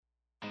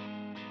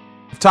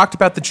talked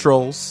about the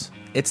trolls.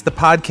 It's the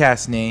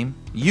podcast name.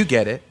 You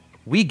get it.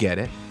 We get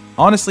it.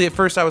 Honestly, at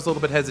first I was a little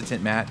bit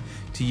hesitant, Matt,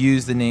 to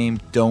use the name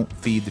Don't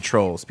Feed the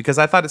Trolls because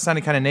I thought it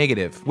sounded kind of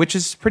negative, which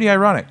is pretty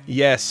ironic.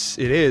 Yes,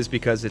 it is,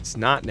 because it's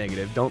not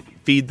negative. Don't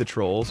feed the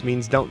trolls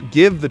means don't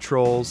give the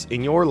trolls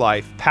in your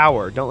life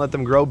power. Don't let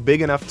them grow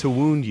big enough to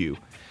wound you.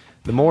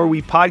 The more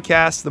we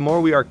podcast, the more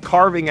we are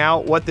carving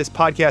out what this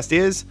podcast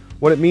is,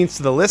 what it means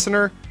to the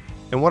listener,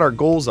 and what our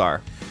goals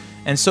are.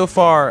 And so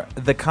far,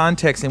 the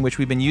context in which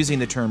we've been using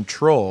the term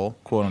troll,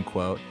 quote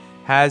unquote,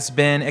 has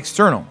been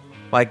external.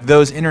 Like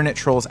those internet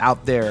trolls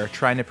out there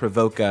trying to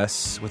provoke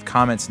us with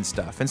comments and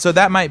stuff. And so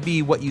that might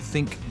be what you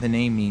think the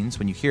name means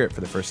when you hear it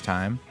for the first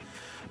time.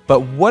 But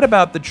what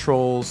about the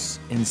trolls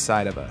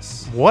inside of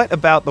us? What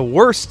about the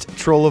worst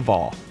troll of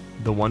all,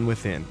 the one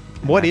within?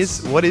 What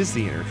is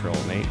the inner troll,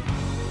 Nate?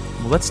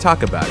 Well, let's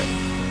talk about it.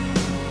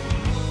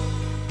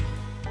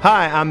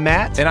 Hi, I'm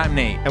Matt. And I'm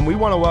Nate. And we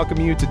want to welcome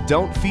you to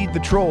Don't Feed the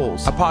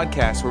Trolls, A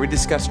podcast where we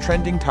discuss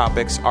trending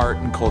topics, art,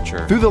 and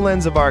culture through the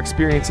lens of our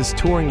experiences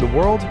touring the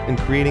world and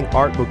creating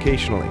art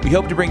vocationally. We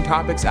hope to bring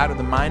topics out of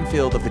the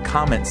minefield of the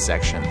comments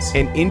sections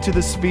and into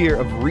the sphere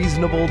of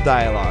reasonable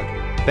dialogue.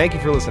 Thank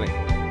you for listening.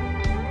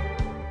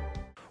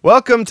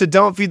 Welcome to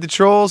Don't Feed the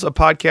Trolls, a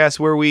podcast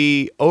where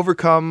we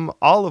overcome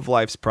all of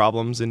life's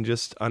problems in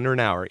just under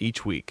an hour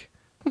each week.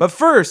 But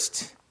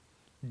first,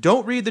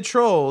 Don't Read the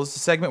Trolls, the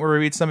segment where we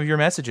read some of your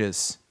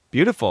messages.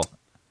 Beautiful.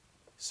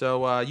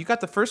 So you got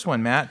the first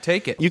one, Matt.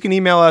 Take it. You can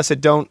email us at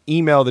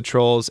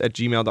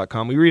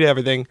don'temailthetrolls@gmail.com. We read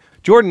everything.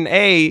 Jordan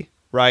A.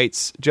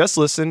 writes, just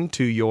listen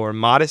to your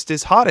Modest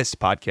is Hottest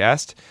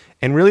podcast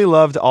and really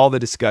loved all the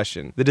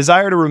discussion. The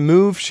desire to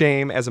remove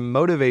shame as a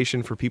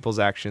motivation for people's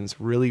actions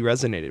really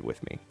resonated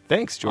with me.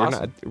 Thanks, Jordan.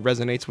 Awesome. It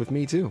resonates with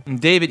me, too. And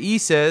David E.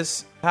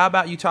 says, how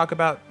about you talk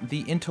about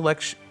the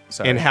intellect...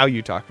 Sorry. And how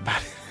you talk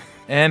about it.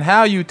 And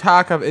how you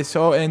talk about it is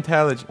so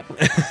intelligent.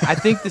 I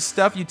think the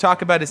stuff you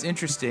talk about is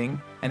interesting,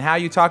 and how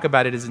you talk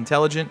about it is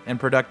intelligent and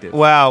productive.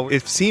 Wow,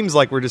 it seems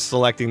like we're just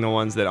selecting the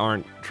ones that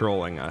aren't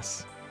trolling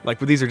us. Like,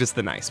 these are just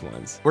the nice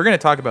ones. We're going to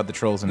talk about the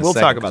trolls in a second.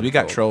 We'll talk about we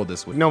got trolled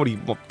this week. Nobody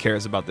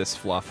cares about this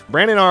fluff.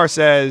 Brandon R.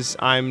 says,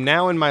 I'm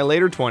now in my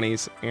later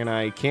 20s, and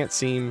I can't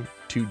seem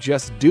to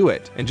just do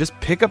it and just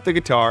pick up the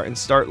guitar and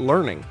start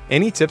learning.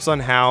 Any tips on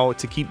how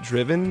to keep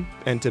driven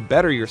and to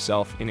better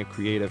yourself in a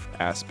creative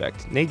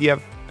aspect? Nate, do you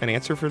have an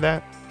answer for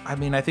that? I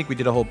mean, I think we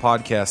did a whole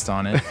podcast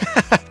on it.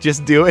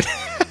 Just do it.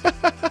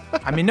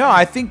 I mean, no,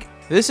 I think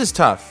this is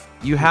tough.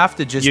 You have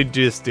to just... You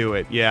just do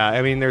it. Yeah,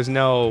 I mean, there's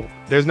no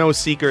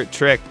secret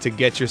trick to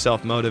get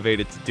yourself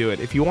motivated to do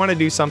it. If you want to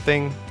do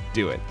something,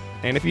 do it.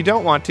 And if you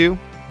don't want to,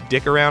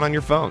 dick around on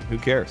your phone. Who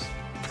cares?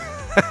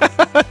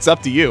 It's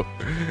up to you.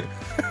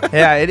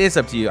 Yeah, it is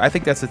up to you. I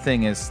think that's the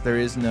thing is there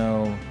is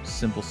no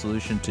simple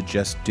solution to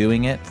just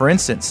doing it. For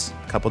instance,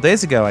 a couple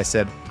days ago, I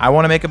said, I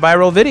want to make a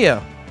viral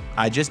video.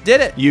 I just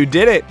did it. You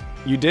did it.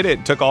 You did it.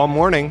 It took all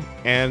morning.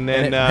 And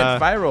then it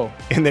went viral.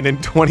 And then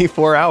in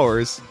 24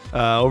 hours,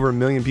 over 1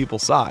 million people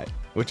saw it,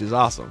 which is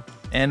awesome.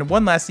 And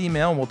one last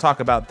email, and we'll talk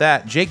about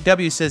that. Jake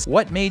W. says,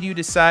 what made you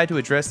decide to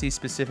address these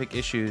specific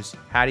issues?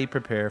 How do you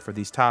prepare for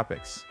these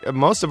topics?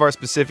 Most of our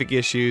specific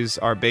issues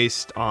are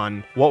based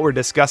on what we're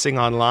discussing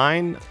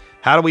online.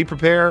 How do we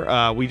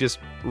prepare? We just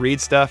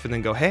read stuff and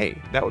then go, hey,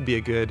 that would be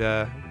a good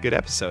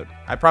episode.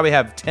 I probably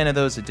have 10 of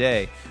those a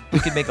day. We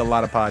could make a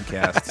lot of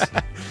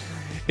podcasts.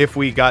 If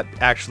we got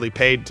actually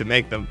paid to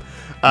make them.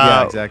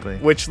 Yeah, exactly.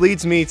 Which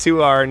leads me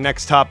to our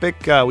next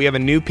topic. We have a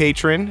new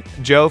patron,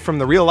 Joe from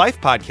the Real Life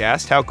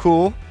Podcast. How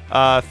cool.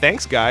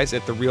 Thanks, guys,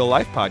 at the Real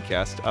Life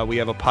Podcast. We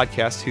have a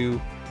podcast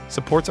who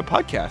supports a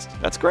podcast.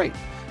 That's great.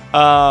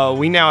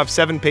 We now have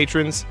 7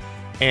 patrons.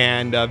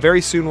 And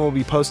very soon we'll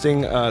be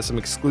posting some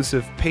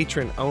exclusive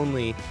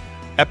patron-only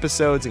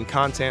episodes and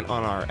content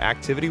on our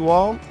activity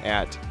wall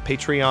at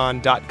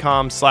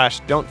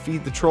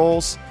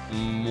patreon.com/don'tfeedthetrolls.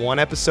 One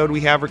episode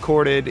we have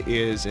recorded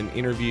is an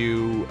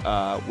interview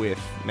with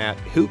Matt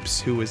Hoops,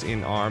 who was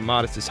in our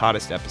Modest is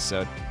Hottest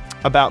episode,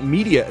 about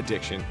media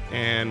addiction.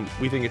 And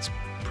we think it's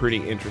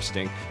pretty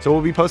interesting. So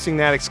we'll be posting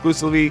that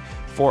exclusively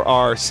for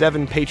our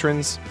 7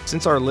 patrons.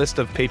 Since our list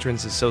of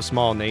patrons is so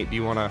small, Nate, do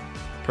you want to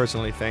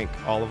personally thank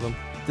all of them?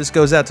 This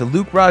goes out to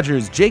Luke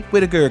Rogers, Jake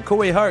Whitaker,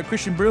 Corey Hart,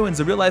 Christian Bruins,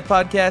 The Real Life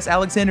Podcast,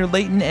 Alexander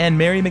Layton, and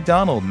Mary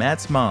McDonald,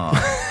 Matt's mom.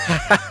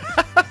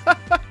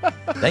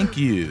 Thank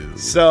you.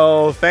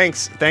 So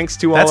thanks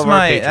to all of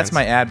our patrons. That's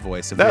my ad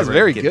voice. If that was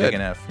very good. Big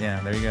enough.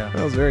 Yeah, there you go.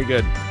 That was very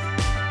good.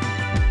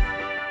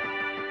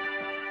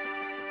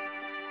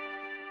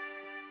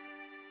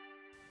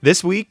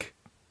 This week,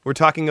 we're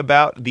talking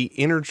about the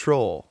inner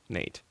troll,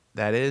 Nate.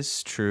 That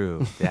is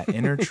true. That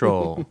inner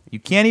troll. You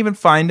can't even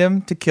find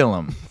him to kill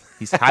him.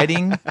 He's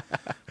hiding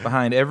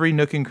behind every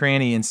nook and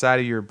cranny inside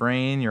of your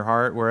brain, your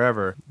heart,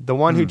 wherever. The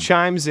one who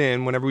chimes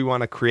in whenever we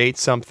want to create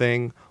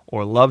something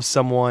or love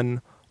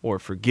someone or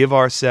forgive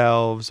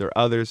ourselves or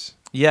others.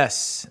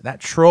 Yes, that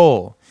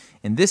troll,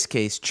 in this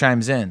case,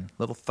 chimes in.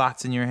 Little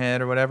thoughts in your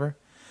head or whatever.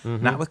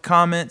 Mm-hmm. Not with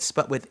comments,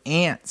 but with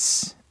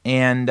ants.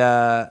 And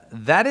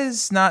that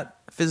is not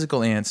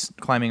physical ants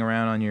climbing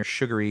around on your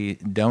sugary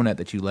donut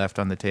that you left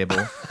on the table.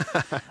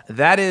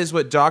 That is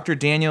what Dr.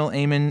 Daniel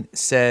Amen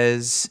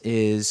says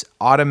is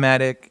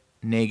automatic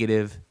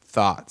negative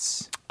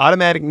thoughts.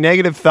 Automatic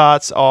negative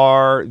thoughts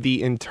are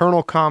the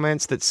internal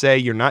comments that say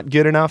you're not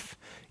good enough,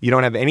 you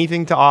don't have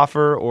anything to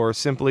offer, or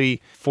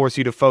simply force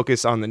you to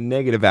focus on the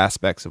negative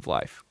aspects of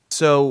life.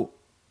 So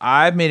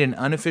I've made an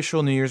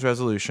unofficial New Year's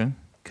resolution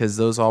because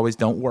those always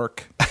don't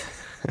work.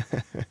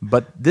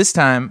 But this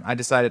time I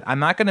decided I'm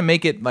not going to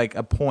make it like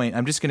a point.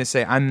 I'm just going to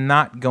say I'm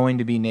not going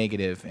to be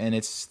negative. And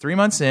it's 3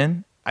 months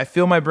in. I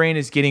feel my brain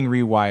is getting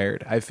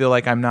rewired. I feel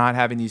like I'm not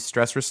having these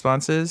stress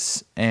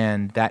responses.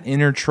 And that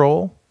inner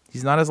troll,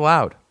 he's not as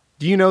loud.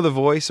 Do you know the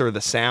voice or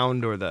the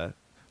sound or the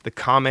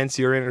comments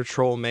your inner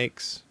troll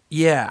makes?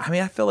 Yeah. I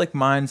mean, I feel like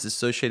mine's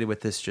associated with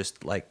this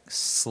just like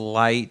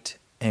slight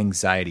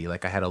anxiety.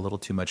 Like I had a little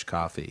too much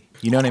coffee.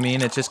 You know what I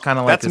mean? It's just kind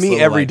of like That's me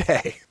every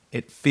day.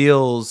 It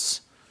feels...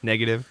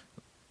 Negative?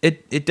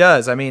 It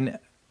does. I mean,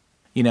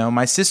 you know,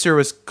 my sister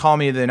was calling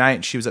me the other night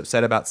and she was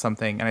upset about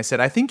something. And I said,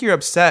 I think you're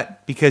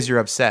upset because you're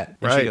upset.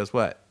 And right. She goes,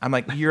 what? I'm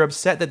like, you're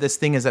upset that this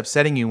thing is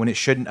upsetting you when it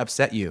shouldn't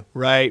upset you.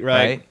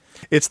 Right?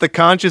 It's the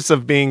conscious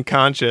of being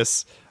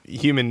conscious,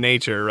 human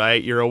nature,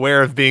 right? You're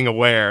aware of being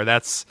aware.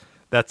 That's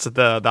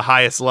the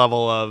highest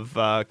level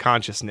of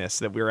consciousness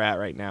that we're at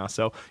right now.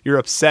 So you're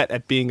upset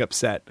at being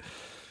upset.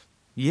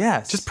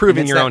 Yes. Just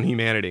proving your own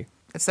humanity.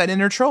 It's that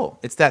inner troll.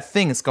 It's that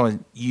thing that's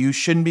going, you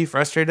shouldn't be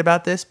frustrated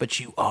about this, but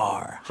you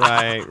are.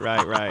 Right.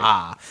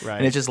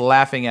 And it's just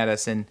laughing at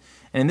us. And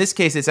in this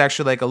case, it's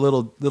actually like a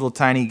little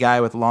tiny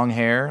guy with long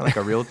hair, like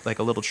a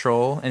little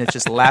troll, and it's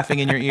just laughing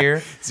in your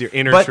ear. It's your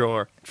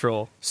inner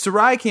troll.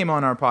 Sarai came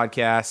on our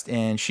podcast,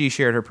 and she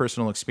shared her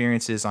personal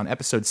experiences on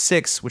episode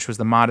 6, which was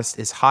the Modest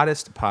is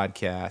Hottest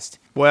podcast.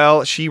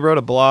 Well, she wrote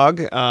a blog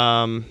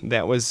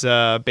that was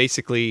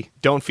basically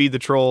 "Don't feed the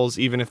trolls,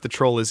 even if the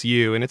troll is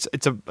you," and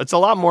it's a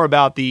lot more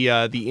about the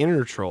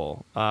inner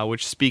troll,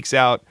 which speaks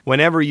out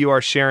whenever you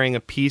are sharing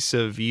a piece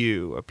of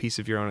you, a piece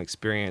of your own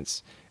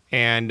experience.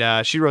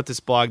 And she wrote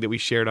this blog that we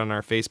shared on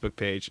our Facebook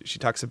page. She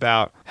talks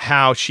about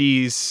how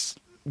she's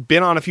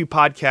been on a few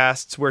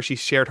podcasts where she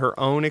shared her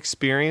own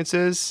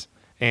experiences,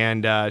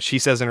 and she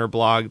says in her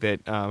blog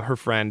that her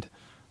friend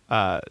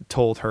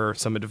told her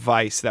some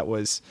advice that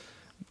was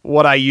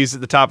what I used at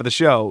the top of the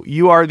show.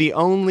 You are the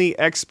only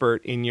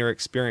expert in your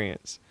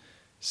experience.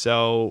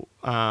 So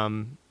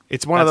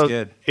it's one of those.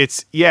 Good.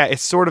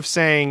 It's sort of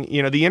saying,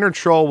 you know, the inner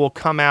troll will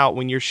come out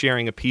when you're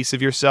sharing a piece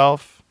of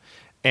yourself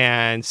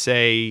and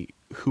say,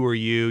 who are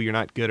you? You're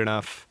not good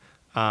enough.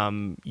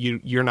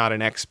 You're not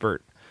an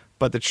expert.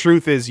 But the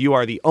truth is, you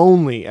are the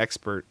only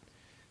expert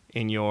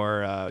in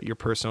your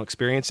personal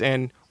experience.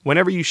 And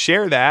whenever you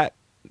share that,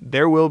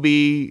 there will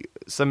be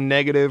some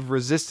negative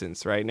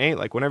resistance, right, Nate?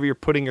 Like whenever you're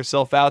putting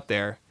yourself out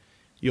there,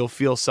 you'll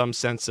feel some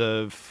sense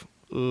of,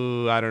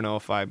 ooh, I don't know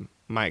if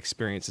my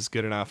experience is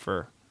good enough.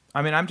 Or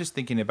I mean, I'm just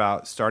thinking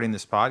about starting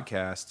this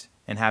podcast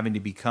and having to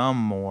become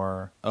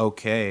more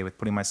okay with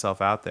putting myself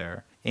out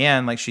there.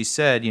 And like she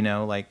said, you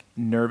know, like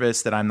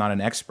nervous that I'm not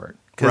an expert.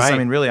 Because, right. I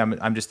mean, really,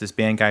 I'm just this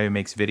band guy who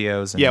makes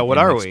videos and what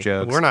are we?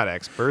 Jokes. We're not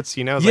experts,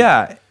 you know?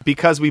 Like,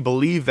 because we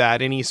believe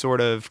that any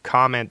sort of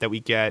comment that we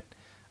get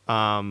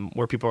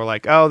where people are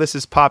like, oh, this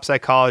is pop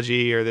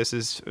psychology or this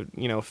is,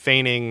 you know,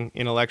 feigning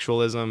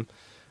intellectualism,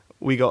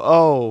 we go,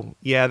 oh,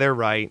 yeah, they're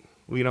right.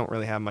 We don't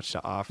really have much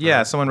to offer.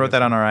 Yeah, someone wrote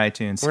that on our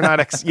iTunes. We're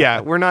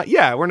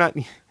not.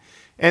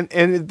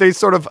 And they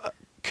sort of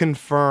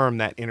confirm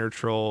that inner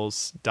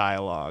troll's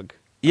dialogue.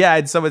 Yeah,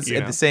 and someone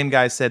said, the same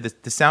guy said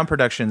that the sound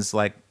production's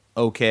like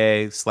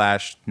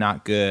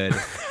okay/not good.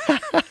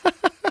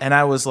 And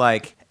I was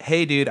like,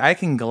 hey, dude, I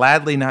can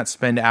gladly not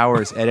spend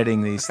hours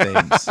editing these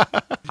things.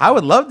 I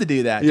would love to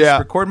do that. Just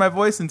record my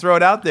voice and throw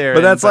it out there.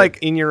 But that's like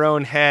in your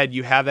own head,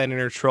 you have that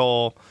inner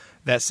troll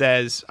that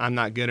says, I'm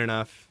not good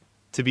enough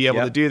to be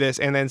able to do this.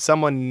 And then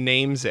someone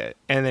names it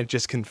and it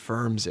just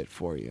confirms it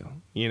for you,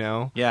 you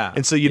know? Yeah.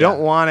 And so you don't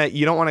want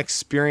to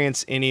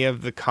experience any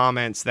of the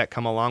comments that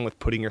come along with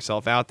putting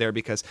yourself out there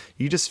because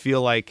you just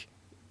feel like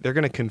they're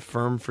going to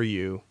confirm for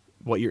you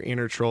what your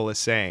inner troll is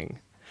saying.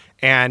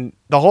 And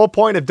the whole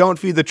point of Don't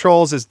Feed the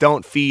Trolls is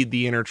don't feed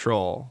the inner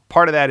troll.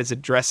 Part of that is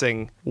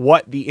addressing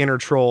what the inner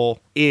troll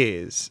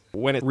is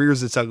when it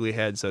rears its ugly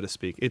head, so to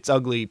speak. Its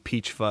ugly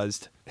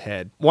peach-fuzzed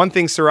head. One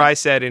thing Sarai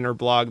said in her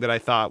blog that I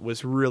thought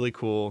was really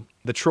cool,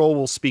 the troll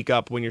will speak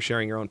up when you're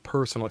sharing your own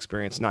personal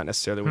experience, not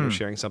necessarily when you're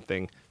sharing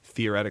something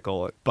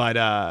theoretical.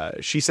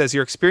 But she says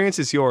your experience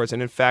is yours,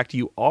 and in fact,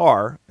 you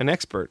are an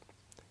expert.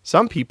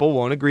 Some people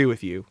won't agree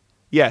with you.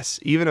 Yes,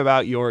 even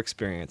about your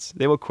experience.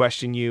 They will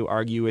question you,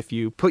 argue with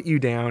you, put you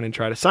down, and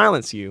try to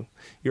silence you.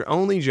 Your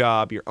only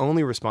job, your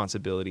only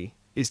responsibility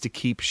is to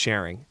keep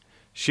sharing.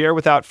 Share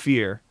without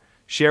fear.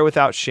 Share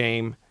without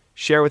shame.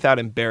 Share without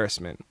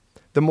embarrassment.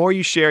 The more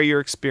you share your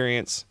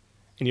experience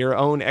and your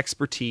own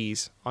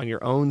expertise on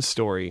your own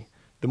story,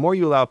 the more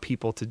you allow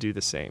people to do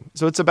the same.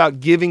 So it's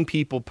about giving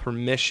people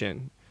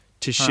permission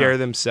to share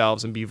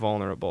themselves and be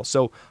vulnerable.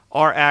 So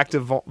our act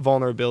of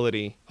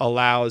vulnerability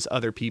allows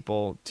other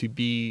people to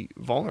be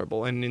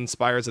vulnerable and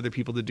inspires other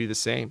people to do the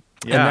same.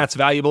 Yeah. And that's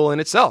valuable in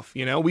itself.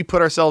 You know, we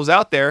put ourselves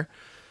out there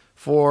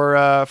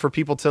for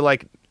people to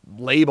like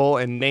label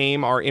and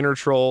name our inner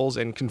trolls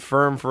and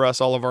confirm for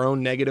us all of our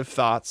own negative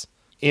thoughts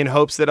in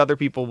hopes that other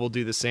people will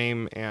do the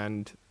same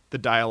and the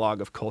dialogue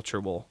of culture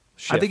will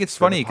shift. I think it's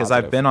for the funny because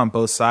I've positive. been on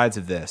both sides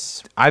of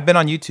this. I've been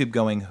on YouTube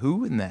going,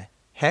 who in the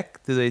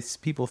heck do these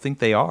people think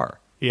they are?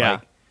 Yeah.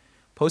 Like,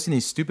 posting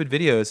these stupid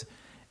videos.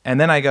 And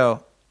then I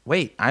go,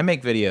 wait, I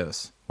make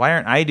videos. Why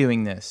aren't I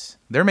doing this?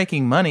 They're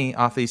making money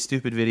off these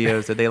stupid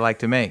videos that they like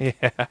to make.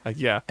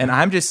 Yeah. And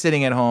I'm just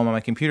sitting at home on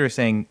my computer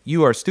saying,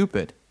 you are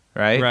stupid,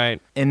 right?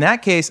 Right. In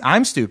that case,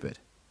 I'm stupid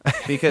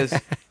because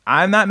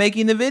I'm not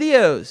making the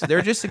videos.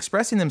 They're just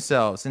expressing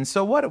themselves. And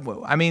so what?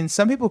 I mean,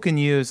 some people can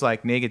use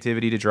like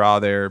negativity to draw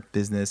their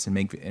business and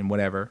make and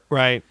whatever.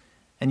 Right.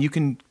 And you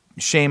can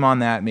shame on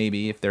that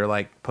maybe if they're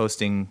like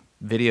posting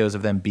videos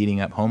of them beating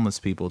up homeless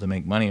people to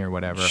make money or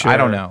whatever. Sure. I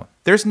don't know.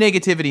 There's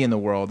negativity in the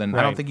world, and I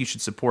Right. don't think you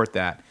should support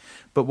that.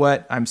 But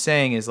what I'm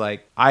saying is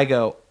like, I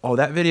go, oh,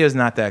 that video is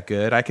not that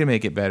good. I can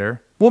make it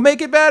better. We'll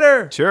make it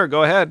better. Sure.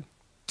 Go ahead.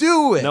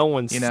 Do it. No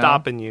one's you know?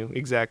 stopping you.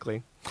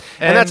 Exactly.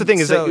 And that's the thing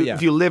is so, that yeah.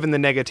 if you live in the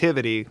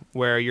negativity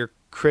where you're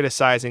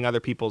criticizing other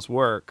people's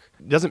work,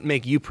 it doesn't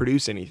make you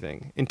produce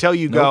anything until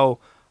you go,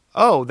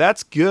 oh,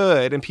 that's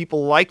good and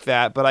people like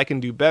that, but I can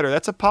do better.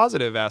 That's a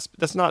positive aspect.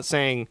 That's not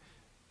saying,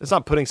 that's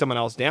not putting someone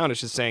else down.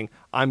 It's just saying,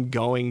 I'm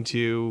going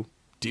to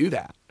do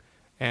that.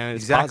 And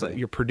it's Exactly. positive.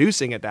 You're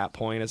producing at that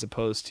point as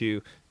opposed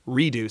to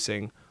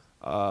reducing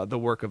the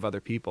work of other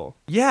people.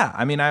 Yeah.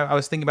 I mean, I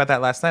was thinking about that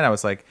last night. I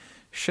was like,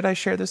 should I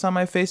share this on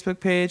my Facebook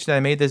page? That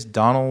I made this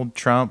Donald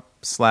Trump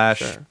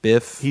 /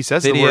 Biff He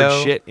says video. the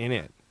word shit in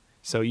it.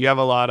 So you have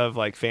a lot of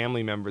like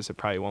family members that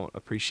probably won't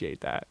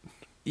appreciate that.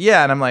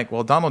 Yeah. And I'm like,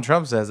 well, Donald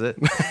Trump says it.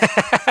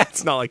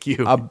 It's not like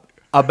you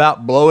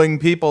About blowing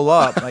people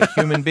up like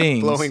human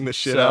beings. blowing the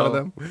shit So, out of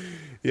them.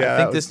 Yeah, I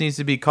think this needs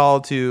to be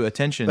called to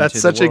attention. that's to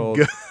such the a world.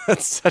 good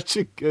that's such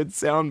a good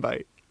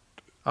soundbite.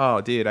 Oh,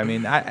 dude. I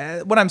mean,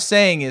 what I'm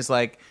saying is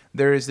like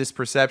there is this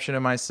perception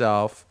of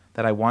myself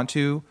that I want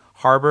to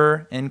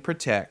harbor and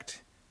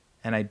protect,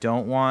 and I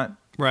don't want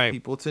Right.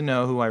 people to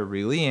know who I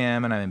really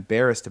am, and I'm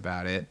embarrassed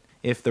about it.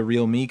 If the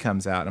real me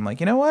comes out, I'm like,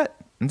 you know what?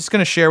 I'm just going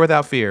to share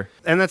without fear.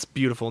 And that's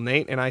beautiful,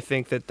 Nate. And I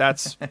think that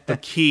that's the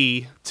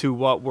key to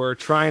what we're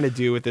trying to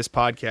do with this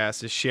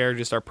podcast is share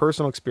just our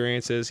personal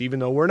experiences, even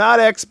though we're not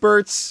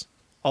experts.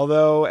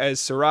 Although, as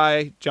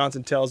Sarai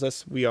Johnson tells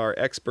us, we are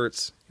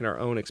experts in our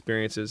own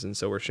experiences, and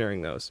so we're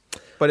sharing those.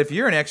 But if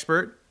you're an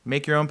expert,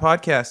 make your own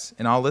podcast,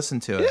 and I'll listen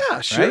to it.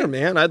 Yeah, sure, right?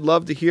 man. I'd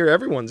love to hear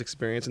everyone's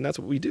experience, and that's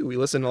what we do. We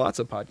listen to lots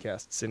of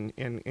podcasts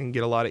and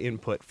get a lot of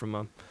input from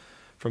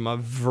a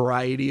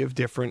variety of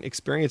different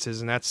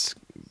experiences, and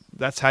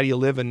that's how you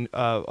live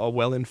a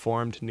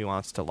well-informed,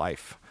 nuanced to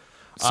life.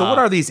 So what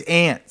are these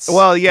ants?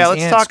 Well, yeah, These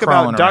let's ants talk about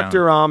crawling around?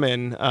 Dr.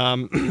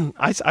 Amen.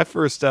 I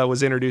first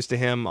was introduced to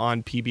him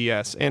on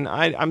PBS, and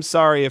I'm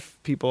sorry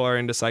if people are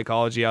into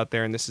psychology out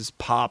there, and this is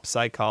pop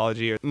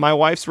psychology. My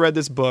wife's read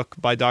this book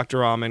by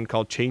Dr. Amen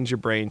called Change Your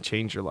Brain,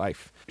 Change Your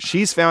Life.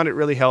 She's found it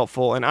really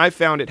helpful, and I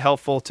found it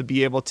helpful to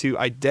be able to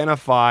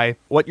identify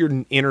what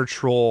your inner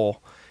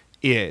troll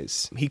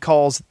is. He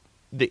calls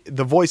the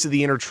voice of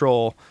the inner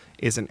troll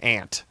is an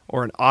ant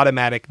or an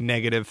automatic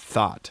negative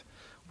thought,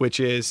 which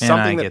is And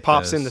something I that get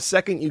pops in those. the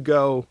second you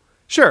go,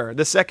 sure,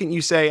 the second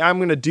you say, I'm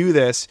going to do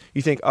this,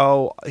 you think,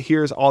 oh,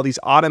 here's all these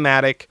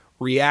automatic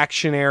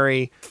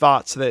reactionary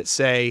thoughts that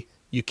say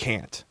you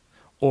can't,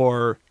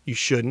 or you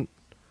shouldn't,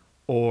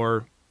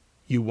 or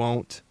you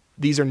won't.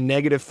 These are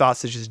negative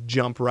thoughts that just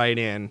jump right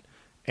in,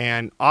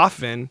 and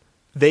often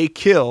they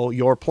kill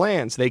your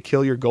plans, they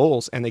kill your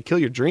goals, and they kill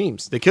your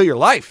dreams, they kill your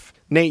life.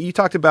 Nate, you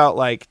talked about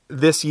like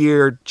this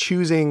year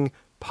choosing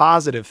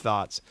positive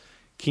thoughts.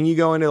 Can you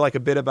go into like a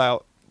bit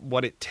about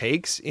what it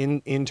takes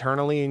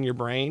internally in your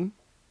brain?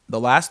 The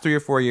last 3 or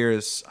 4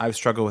 years, I've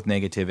struggled with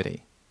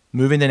negativity.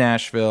 Moving to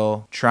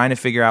Nashville, trying to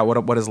figure out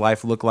what does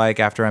life look like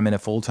after I'm in a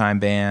full-time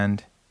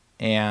band.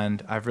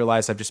 And I've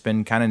realized I've just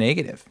been kind of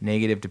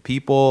negative to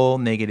people,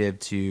 negative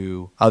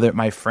to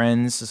my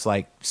friends. It's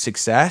like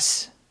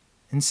success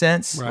in a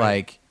sense, Right.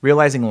 like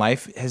realizing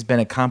life has been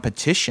a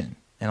competition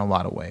in a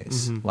lot of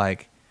ways.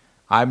 Like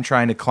I'm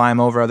trying to climb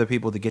over other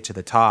people to get to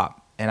the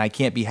top, and I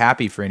can't be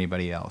happy for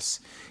anybody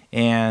else.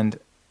 And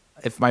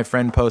if my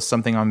friend posts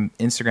something on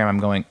Instagram, I'm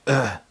going,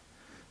 ugh,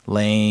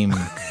 lame.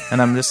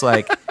 And I'm just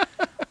like,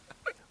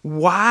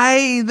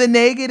 why the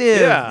negative?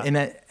 Yeah.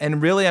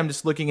 And really, I'm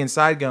just looking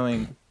inside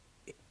going,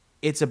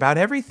 it's about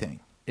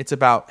everything. It's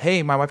about,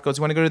 hey, my wife goes,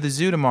 you want to go to the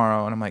zoo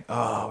tomorrow? And I'm like,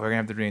 oh, we're going to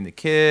have to bring the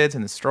kids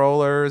and the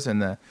strollers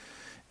and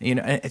and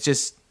it's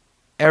just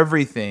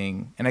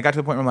everything. And I got to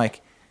the point where I'm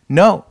like,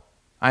 no,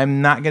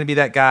 I'm not going to be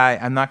that guy.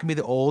 I'm not going to be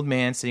the old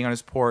man sitting on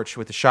his porch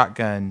with a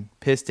shotgun,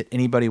 pissed at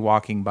anybody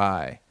walking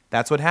by.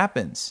 That's what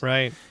happens.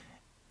 Right.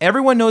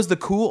 Everyone knows the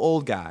cool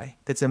old guy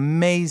that's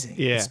amazing.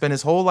 Yeah. He spent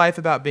his whole life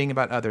being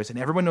about others. And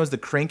everyone knows the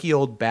cranky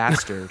old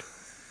bastard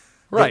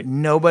Right. that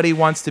nobody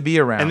wants to be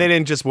around. And they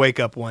didn't just wake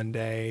up one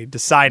day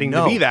deciding to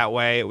No. be that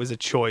way. It was a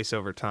choice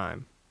over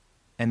time.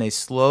 And they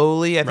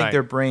slowly, I think Right.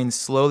 their brains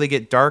slowly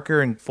get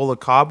darker and full of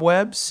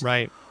cobwebs,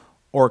 Right.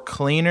 or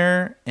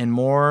cleaner and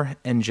more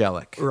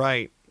angelic.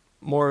 Right.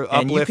 More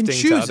And you can uplifting to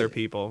choose other it.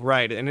 people.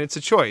 Right. And it's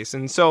a choice.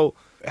 And so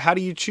how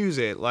do you choose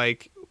it?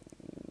 Like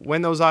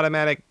when those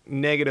automatic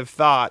negative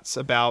thoughts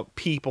about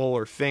people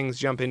or things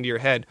jump into your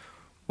head,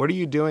 what are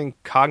you doing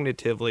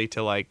cognitively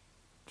to like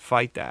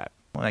fight that?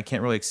 And I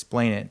can't really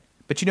explain it.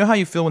 But you know how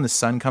you feel when the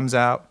sun comes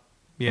out?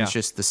 And Yeah. it's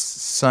just the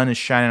sun is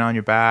shining on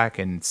your back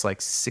and it's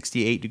like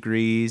 68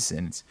 degrees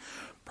and it's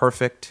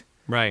perfect.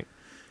 Right.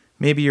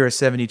 Maybe you're a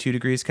 72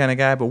 degrees kind of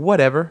guy, but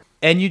whatever.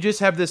 And you just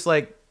have this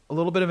like a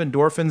little bit of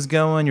endorphins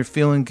going. You're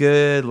feeling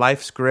good.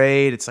 Life's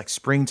great. It's like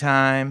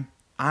springtime.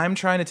 I'm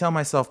trying to tell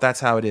myself that's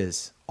how it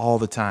is all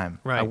the time.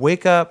 Right. I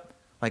wake up,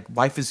 like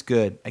life is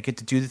good. I get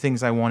to do the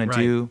things I want to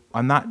Right. do.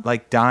 I'm not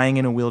like dying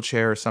in a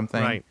wheelchair or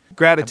something. Right. I've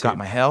Gratitude. got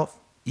my health.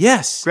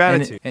 Yes.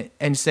 Gratitude.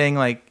 And saying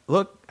like,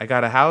 look, I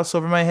got a house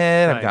over my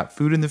head. Right. I've got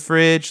food in the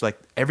fridge. Like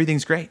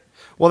everything's great.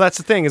 Well, that's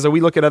the thing is that we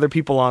look at other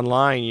people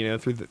online, you know,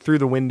 through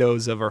the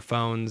windows of our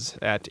phones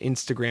at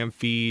Instagram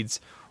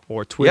feeds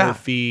or Twitter Yeah.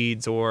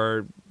 feeds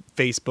or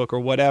Facebook or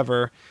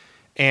whatever,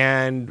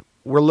 and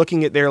we're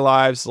looking at their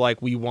lives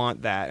like we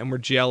want that, and we're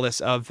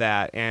jealous of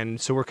that, and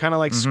so we're kind of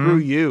like, screw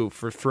you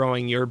for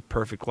throwing your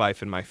perfect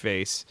life in my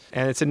face,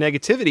 and it's a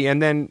negativity.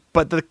 And then,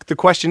 but the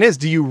question is,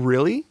 do you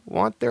really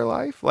want their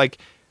life? Like,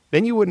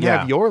 then you wouldn't Yeah.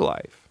 have your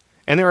life,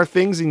 and there are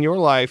things in your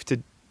life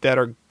that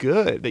are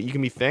good that you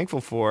can be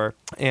thankful for,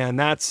 and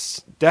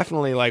that's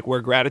definitely like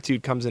where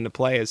gratitude comes into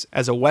play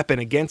as a weapon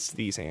against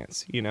these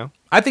ants, you know.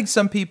 I think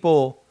some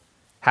people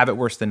have it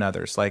worse than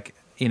others. Like,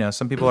 you know,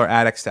 some people are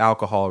addicts to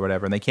alcohol or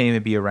whatever, and they can't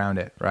even be around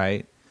it,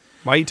 right?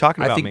 Why are you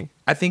talking about I think me?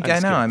 I think I'm I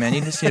just know. kidding. I mean,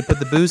 you just need to put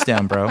the booze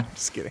down, bro.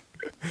 Just kidding.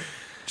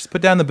 Just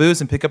put down the booze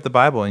and pick up the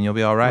Bible, and you'll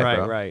be all right, Right,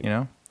 bro. right. You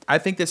know, I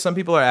think that some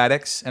people are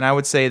addicts, and I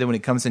would say that when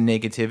it comes to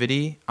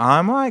negativity,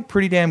 I'm like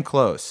pretty damn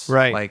close.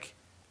 Right. Like,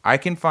 I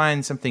can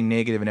find something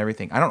negative in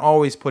everything. I don't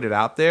always put it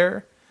out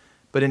there,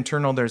 but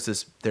internal, there's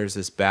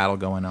this battle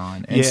going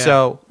on, and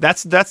so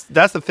that's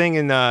the thing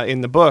in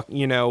the book.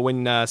 You know,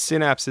 when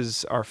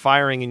synapses are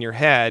firing in your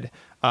head,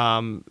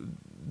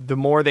 the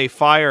more they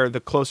fire, the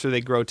closer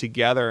they grow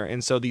together,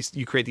 and so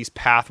you create these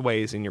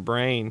pathways in your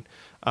brain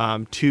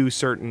to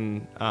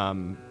certain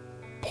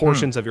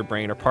portions of your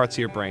brain or parts of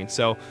your brain.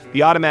 So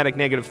the automatic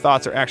negative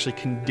thoughts are actually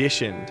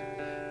conditioned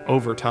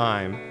over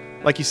time,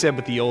 like you said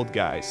with the old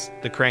guys,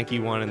 the cranky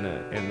one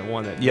and the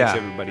one that Yeah. makes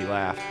everybody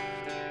laugh.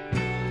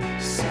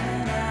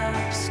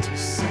 Synapse to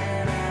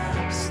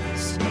synapse, the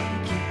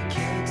sneaky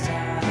kids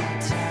are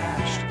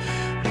attached.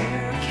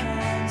 Beer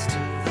cans to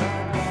the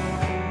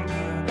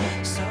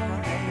bumper, so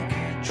they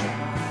could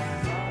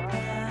drive up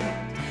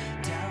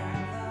and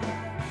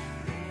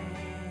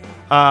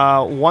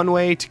down the One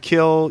way to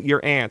kill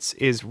your ants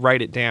is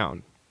write it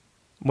down.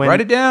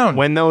 Write it down.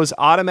 When those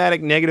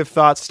automatic negative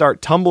thoughts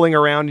start tumbling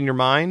around in your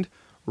mind,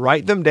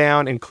 write them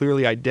down and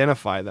clearly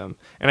identify them.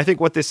 And I think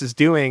what this is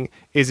doing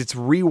is it's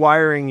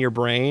rewiring your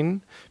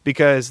brain,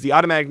 because the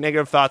automatic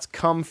negative thoughts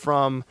come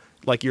from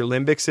like your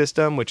limbic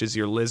system, which is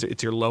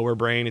it's your lower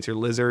brain, it's your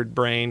lizard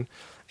brain.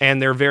 And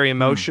they're very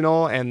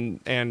emotional and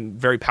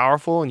very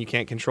powerful, and you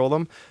can't control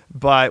them.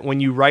 But when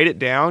you write it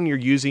down, you're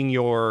using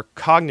your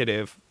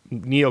cognitive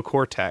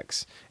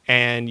neocortex,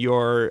 and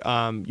you're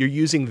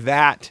using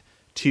that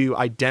to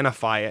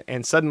identify it,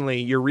 and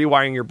suddenly you're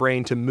rewiring your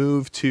brain to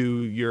move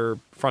to your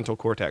frontal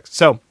cortex.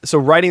 So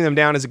writing them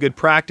down is a good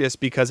practice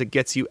because it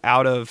gets you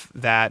out of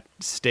that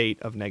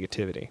state of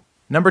negativity.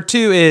 Number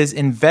 2 is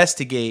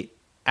investigate.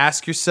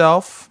 Ask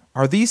yourself,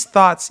 are these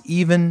thoughts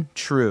even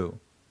true?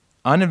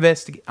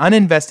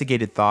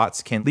 Uninvestigated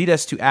thoughts can lead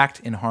us to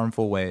act in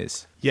harmful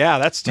ways. Yeah,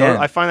 Man.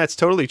 I find that's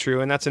totally true,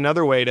 and that's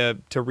another way to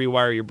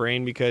rewire your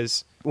brain,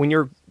 because when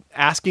you're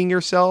asking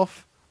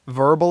yourself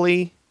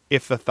verbally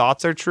if the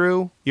thoughts are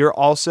true, you're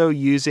also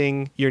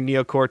using your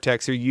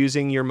neocortex. You're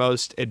using your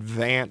most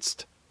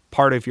advanced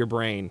part of your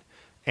brain.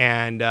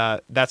 And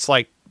that's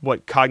like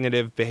what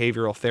cognitive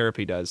behavioral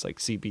therapy does, like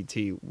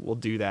CBT will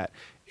do that.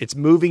 It's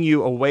moving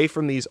you away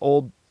from these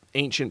old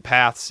ancient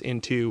paths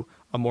into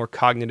a more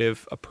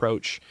cognitive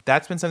approach.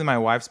 That's been something my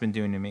wife's been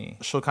doing to me.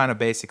 She'll kind of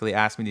basically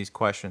ask me these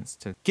questions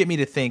to get me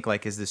to think,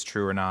 like, is this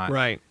true or not?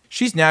 Right.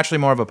 She's naturally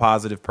more of a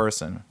positive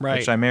person, Right.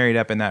 which I married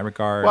up in that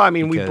regard. Well, I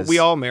mean, because- we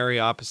all marry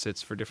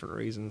opposites for different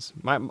reasons.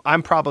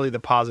 I'm probably the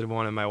positive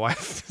one, and my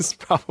wife is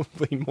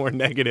probably more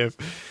negative.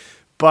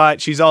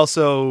 But she's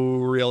also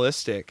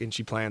realistic, and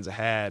she plans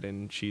ahead,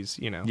 and she's,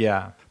 you know.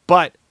 Yeah.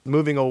 But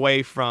moving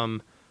away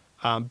from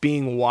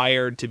being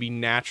wired to be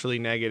naturally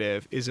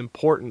negative is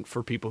important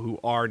for people who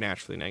are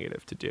naturally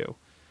negative to do.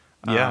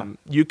 Yeah.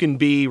 You can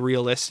be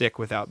realistic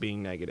without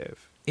being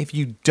negative. If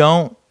you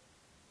don't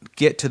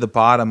get to the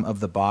bottom of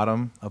the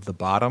bottom of the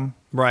bottom,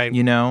 Right.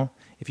 you know,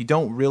 if you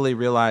don't really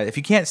realize, if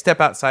you can't step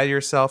outside of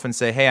yourself and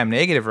say, hey, I'm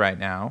negative right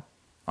now.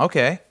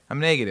 Okay, I'm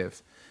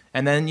negative.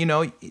 And then, you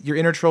know, your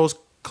inner trolls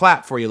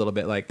clap for you a little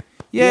bit like,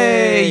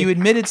 Yay, Yay. you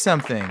admitted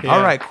something. Yeah.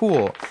 All right,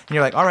 cool. And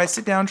you're like, all right,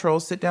 sit down,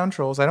 trolls. Sit down,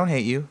 trolls. I don't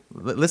hate you.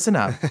 Listen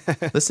up.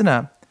 Listen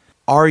up.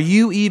 Are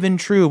you even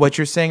true what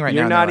you're saying right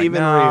You're now? not And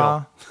even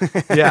real.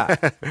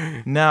 Yeah.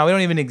 No, we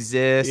don't even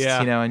exist.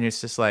 Yeah. You know, and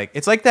it's just like,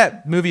 it's like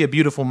that movie, A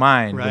Beautiful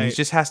Mind, when he Right.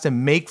 just has to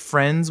make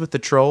friends with the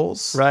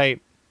trolls Right.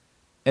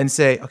 and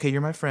say, okay, you're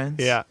my friends.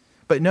 Yeah.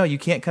 But no, you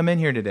can't come in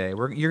here today.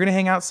 You're going to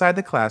hang outside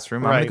the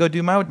classroom. I'm going Right. to go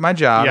do my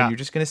job, Yeah. and you're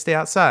just going to stay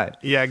outside.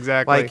 Yeah,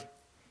 exactly. Like,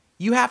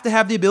 you have to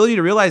have the ability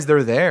to realize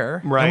they're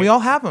there. Right. And we all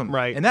have them.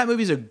 Right. And that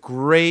movie's a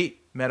great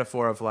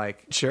metaphor of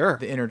like Sure.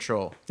 the inner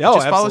troll. It Oh,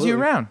 just follows you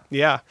absolutely. around.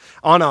 Yeah,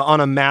 on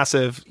a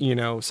massive,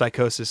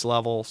 psychosis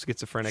level,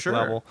 schizophrenic Sure.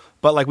 level.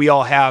 But like we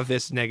all have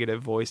this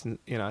negative voice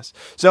in us.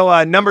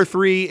 So number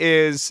 3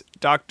 is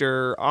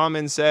Dr.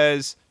 Amen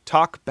says,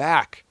 talk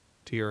back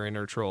to your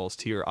inner trolls,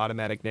 to your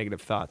automatic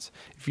negative thoughts.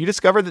 If you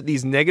discover that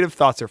these negative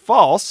thoughts are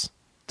false,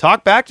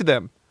 talk back to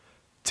them.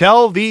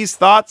 Tell these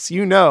thoughts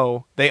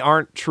they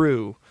aren't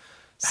true.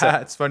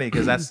 It's funny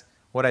because that's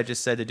what I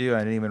just said to do. I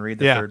didn't even read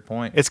the third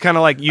point. It's kind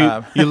of like you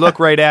look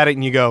right at it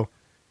and you go,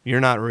 you're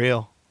not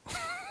real.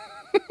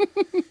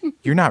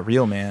 You're not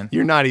real, man.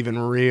 You're not even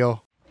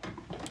real.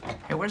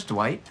 Hey, where's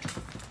Dwight?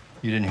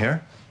 You didn't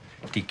hear?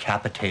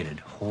 Decapitated.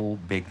 Whole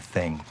big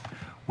thing.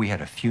 We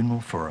had a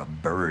funeral for a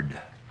bird.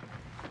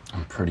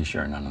 I'm pretty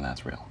sure none of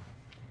that's real.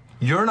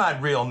 You're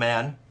not real,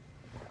 man.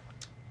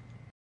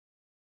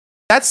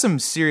 That's some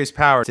serious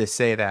power to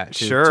say that.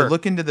 Sure. To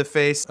look into the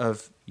face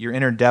of your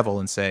inner devil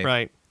and say,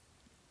 Right.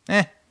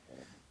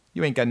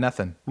 You ain't got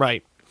nothing.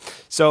 Right.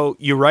 So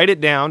you write it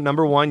down.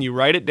 Number 1, you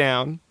write it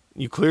down.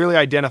 You clearly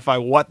identify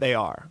what they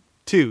are.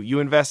 2, you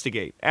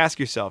investigate. Ask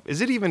yourself,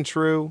 is it even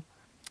true?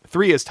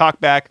 3 is talk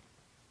back.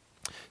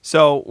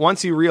 So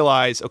once you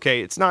realize,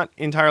 okay, it's not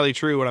entirely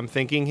true what I'm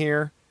thinking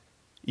here,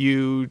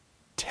 you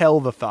tell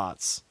the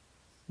thoughts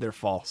they're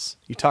false.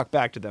 You talk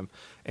back to them.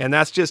 And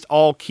that's just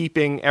all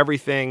keeping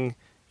everything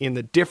in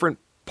the different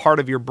part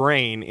of your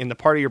brain, in the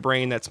part of your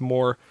brain that's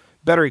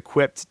better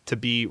equipped to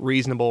be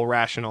reasonable,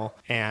 rational,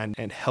 and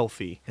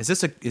healthy. Is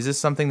this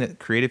something that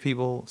creative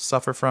people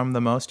suffer from the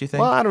most, you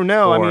think? Well, I don't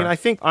know. I Or- mean, I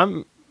think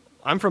I'm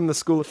from the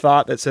school of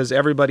thought that says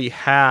everybody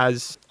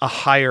has a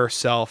higher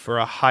self or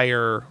a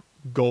higher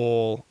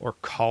goal or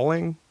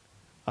calling.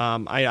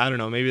 I don't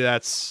know. Maybe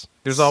that's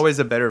There's always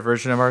a better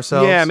version of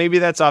ourselves. yeah. Maybe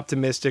that's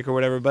optimistic or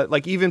whatever. But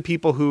like even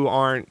people who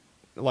aren't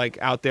like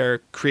out there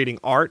creating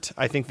art,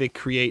 I think they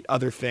create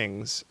other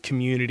things,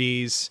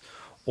 communities,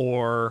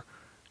 or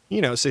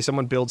say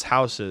someone builds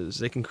houses,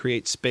 they can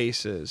create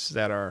spaces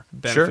that are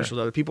beneficial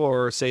to other people,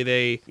 or say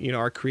they,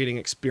 are creating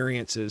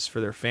experiences for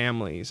their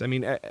families. I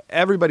mean,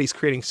 everybody's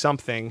creating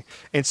something.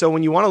 And so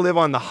when you want to live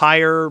on the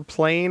higher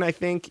plane, I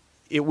think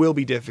it will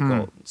be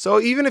difficult. So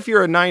even if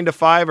you're a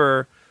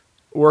 9-to-5er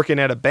working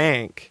at a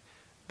bank,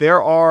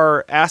 there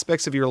are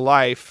aspects of your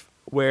life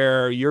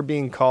where you're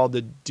being called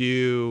to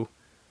do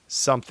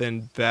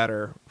something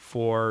better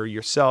for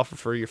yourself or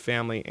for your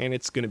family, and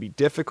it's going to be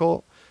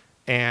difficult.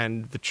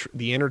 And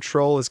the inner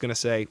troll is going to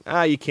say,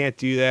 you can't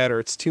do that, or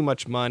it's too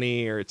much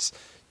money, or it's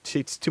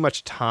too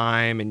much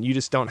time, and you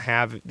just don't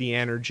have the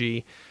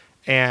energy.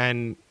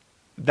 And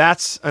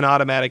that's an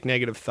automatic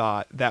negative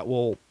thought that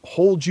will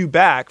hold you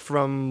back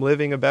from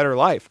living a better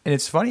life. And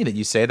it's funny that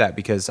you say that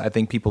because I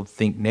think people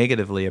think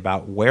negatively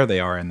about where they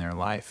are in their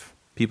life.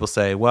 People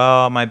say,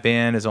 well, my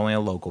band is only a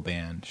local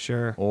band.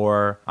 Sure.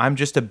 Or I'm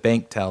just a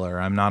bank teller.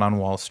 I'm not on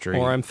Wall Street.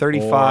 Or I'm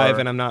 35 Or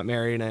and I'm not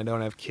married and I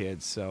don't have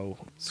kids, so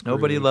screw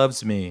nobody me.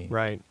 loves me.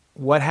 Right.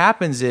 What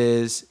happens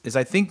is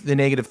I think the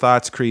negative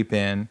thoughts creep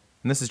in,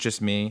 and this is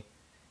just me,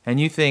 and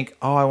you think,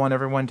 oh, I want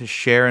everyone to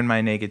share in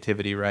my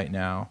negativity right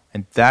now,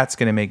 and that's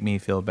going to make me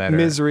feel better.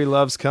 Misery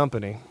loves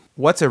company.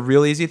 What's a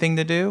real easy thing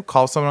to do?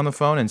 Call someone on the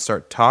phone and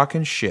start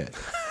talking shit,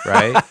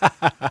 right?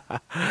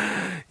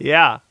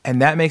 Yeah.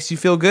 And that makes you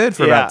feel good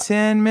for Yeah. about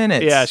 10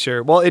 minutes. Yeah,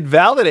 sure. Well, it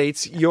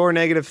validates your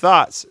negative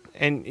thoughts.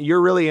 And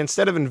you're really,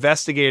 instead of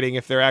investigating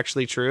if they're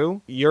actually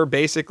true, you're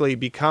basically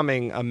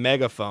becoming a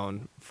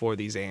megaphone for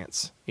these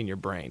ants in your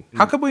brain.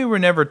 How come we were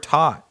never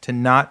taught to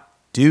not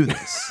do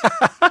this?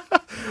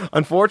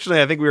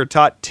 Unfortunately, I think we were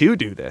taught to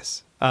do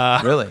this.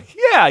 Really?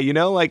 Yeah,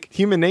 like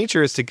human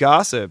nature is to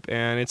gossip,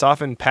 and it's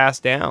often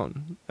passed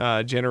down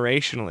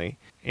generationally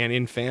and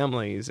in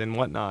families and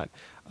whatnot.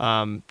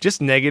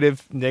 Just negative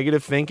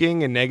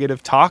thinking and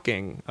negative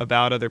talking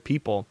about other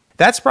people.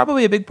 That's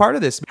probably a big part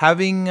of this.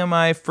 Having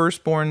my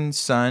firstborn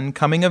son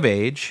coming of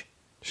age,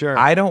 Sure.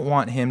 I don't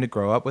want him to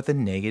grow up with a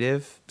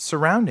negative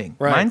surrounding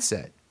Right.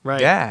 mindset.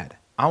 Right. Dad,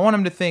 I want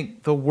him to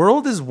think the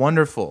world is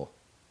wonderful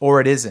or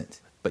it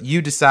isn't, but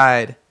you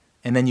decide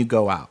and then you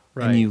go out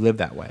Right. and you live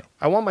that way.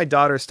 I want my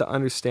daughters to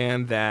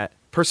understand that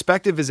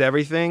perspective is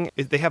everything.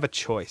 They have a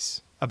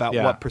choice about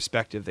Yeah. what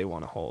perspective they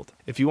want to hold.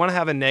 If you want to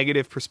have a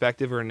negative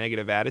perspective or a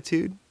negative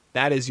attitude,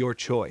 that is your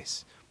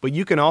choice. But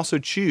you can also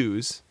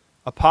choose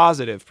a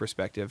positive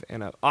perspective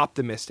and an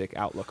optimistic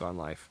outlook on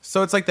life.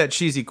 So it's like that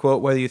cheesy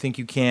quote, whether you think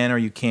you can or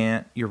you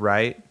can't, you're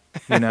right.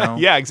 You know?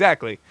 Yeah,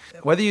 exactly.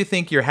 Whether you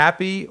think you're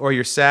happy or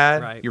you're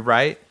sad, Right. you're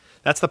right.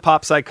 That's the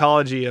pop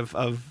psychology of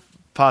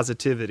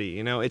positivity.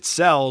 You know, it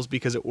sells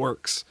because it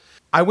works.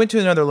 I went to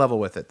another level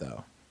with it,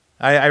 though.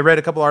 I read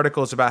a couple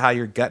articles about how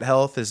your gut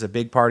health is a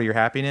big part of your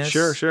happiness.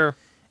 Sure.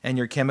 And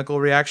your chemical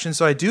reaction.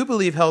 So I do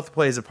believe health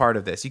plays a part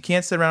of this. You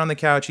can't sit around on the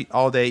couch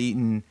all day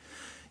eating,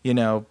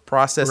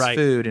 processed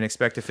food and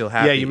expect to feel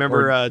happy. Yeah, you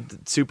remember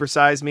Super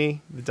Size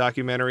Me, the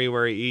documentary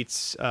where he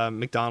eats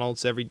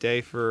McDonald's every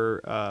day for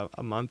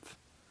a month?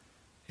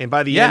 And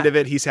by the end of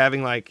it, he's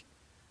having like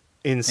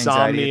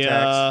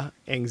insomnia,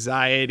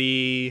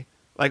 anxiety,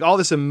 like all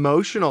this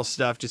emotional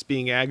stuff, just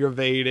being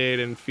aggravated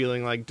and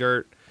feeling like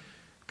dirt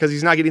because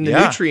he's not getting the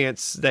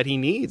nutrients that he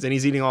needs. And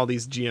he's eating all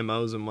these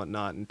GMOs and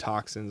whatnot and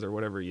toxins or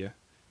whatever you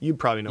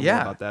probably know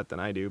more about that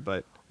than I do.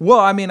 But well,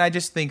 I mean, I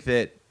just think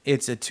that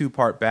it's a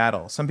two-part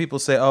battle. Some people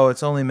say, oh,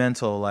 it's only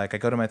mental. Like I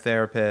go to my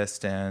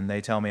therapist and they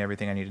tell me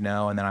everything I need to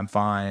know and then I'm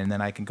fine. And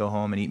then I can go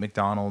home and eat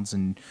McDonald's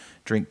and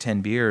drink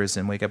 10 beers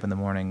and wake up in the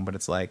morning. But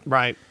it's like,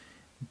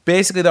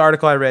 basically the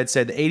article I read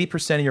said that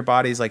 80% of your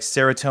body is like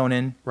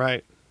serotonin.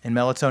 Right. And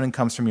melatonin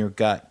comes from your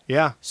gut.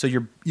 Yeah. So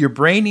your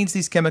brain needs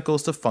these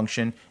chemicals to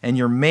function. And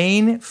your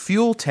main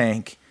fuel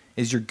tank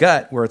is your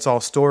gut where it's all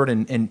stored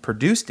and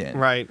produced in.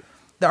 Right.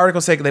 The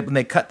article said that when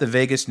they cut the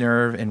vagus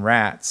nerve in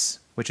rats,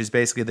 which is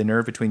basically the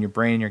nerve between your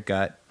brain and your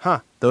gut,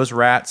 those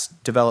rats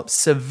develop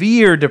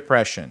severe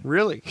depression.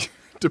 Really?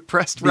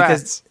 Depressed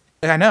rats?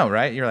 I know,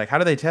 right? You're like, how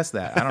do they test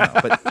that? I don't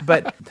know.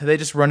 But they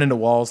just run into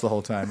walls the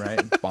whole time,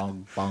 right?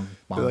 Bong, bong,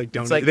 bong.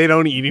 They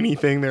don't eat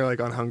anything. They're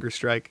like on hunger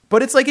strike.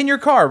 But it's like in your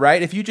car,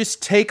 right? If you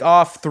just take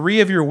off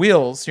 3 of your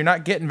wheels, you're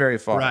not getting very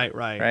far.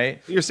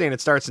 Right. You're saying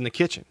it starts in the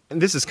kitchen. And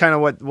this is kind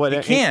of what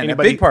a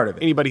big part of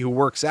it. Anybody who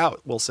works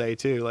out will say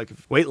too. Like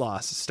weight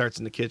loss starts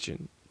in the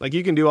kitchen. Like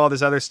you can do all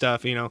this other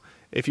stuff,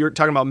 If you're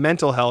talking about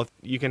mental health,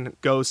 you can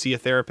go see a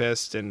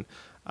therapist and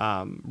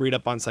read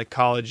up on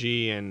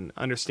psychology and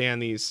understand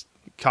these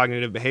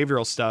cognitive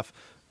behavioral stuff.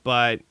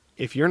 But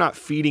if you're not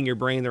feeding your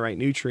brain the right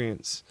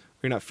nutrients,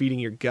 you're not feeding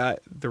your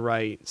gut the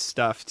right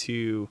stuff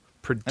to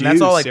produce, and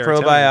that's all like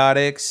serotonin.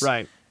 probiotics,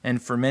 right?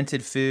 And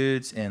fermented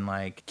foods and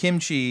like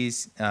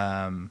kimchi's,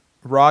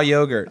 raw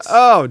yogurts.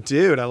 Oh,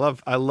 dude, I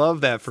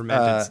love that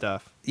fermented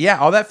stuff. Yeah,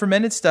 all that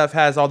fermented stuff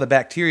has all the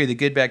bacteria, the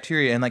good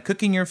bacteria, and like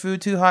cooking your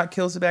food too hot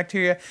kills the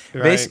bacteria.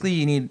 Right. Basically,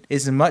 you need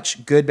as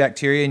much good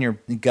bacteria in your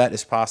gut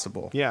as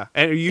possible. Yeah,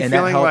 and are you and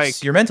feeling that helps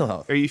like your mental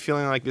health? Are you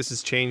feeling like this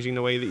is changing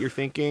the way that you're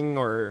thinking,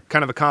 or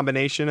kind of a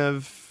combination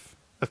of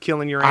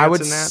killing your ants? I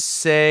would in that?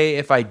 say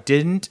if I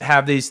didn't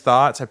have these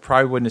thoughts, I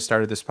probably wouldn't have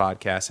started this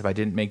podcast if I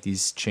didn't make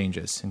these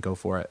changes and go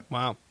for it.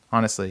 Wow,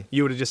 honestly,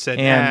 you would have just said,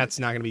 "Nah, it's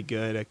not going to be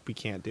good. We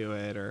can't do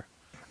it," or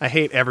 "I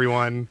hate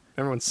everyone.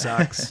 Everyone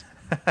sucks."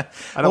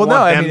 I don't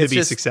want them to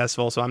be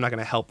successful, so I'm not going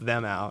to help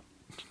them out.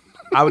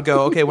 I would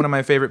go, okay, one of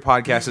my favorite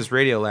podcasts is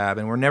Radiolab,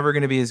 and we're never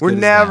going to be as good as them. We're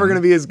never going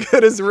to be as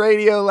good as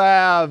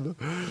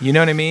Radiolab. You know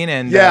what I mean?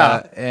 And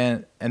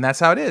and that's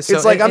how it is.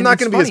 It's like, I'm not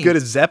going to be as good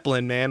as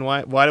Zeppelin, man.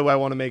 Why do I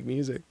want to make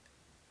music?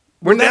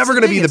 We're never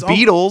going to be the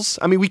Beatles.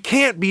 I mean, we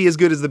can't be as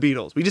good as the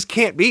Beatles. We just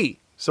can't be.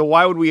 So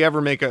why would we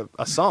ever make a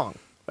song?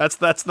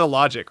 That's the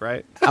logic,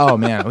 right? Oh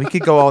man, we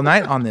could go all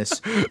night on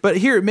this. But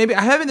here, maybe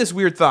I'm having this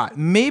weird thought.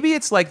 Maybe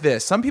it's like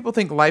this. Some people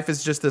think life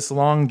is just this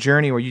long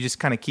journey where you just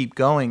kind of keep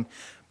going.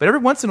 But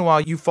every once in a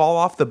while, you fall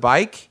off the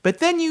bike, but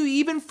then you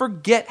even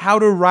forget how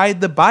to ride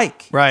the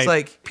bike. Right. It's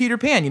like Peter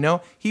Pan,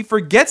 he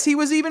forgets he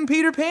was even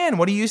Peter Pan,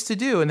 what he used to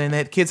do. And then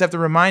the kids have to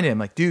remind him,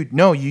 like, dude,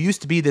 no, you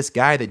used to be this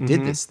guy that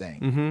did this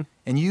thing. Mm-hmm.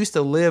 And you used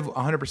to live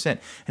 100%. And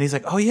he's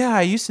like, oh yeah,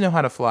 I used to know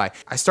how to fly.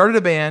 I started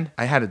a band.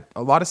 I had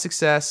a lot of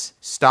success,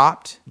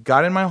 stopped,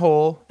 got in my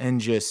hole,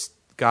 and just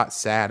got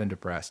sad and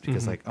depressed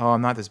because like, oh,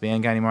 I'm not this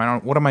band guy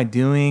anymore. What am I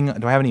doing?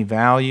 Do I have any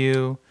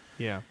value?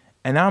 Yeah.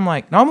 And now I'm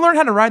like, no, I'm gonna learn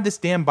how to ride this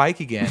damn bike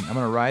again. I'm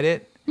gonna ride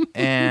it,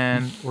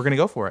 and we're gonna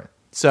go for it.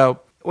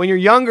 So when you're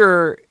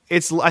younger,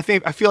 I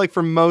feel like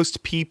for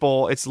most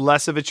people, it's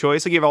less of a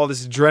choice. Like you have all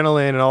this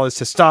adrenaline and all this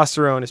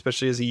testosterone,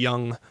 especially as a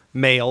young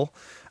male,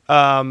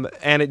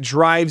 and it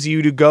drives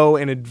you to go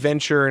and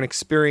adventure and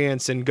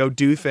experience and go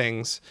do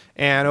things.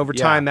 And over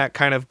time, that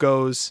kind of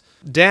goes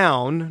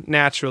down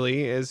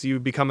naturally as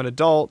you become an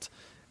adult,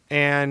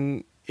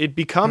 and it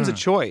becomes a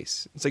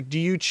choice. It's like, do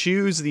you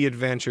choose the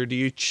adventure? Do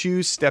you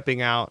choose stepping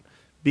out,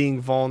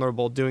 being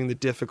vulnerable, doing the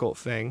difficult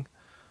thing?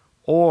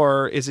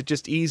 Or is it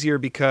just easier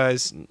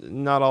because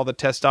not all the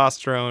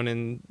testosterone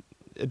and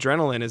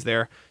adrenaline is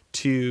there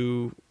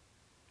to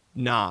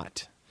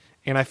not?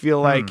 And I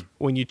feel like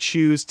when you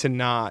choose to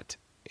not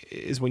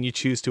is when you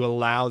choose to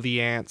allow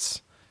the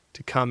ants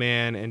to come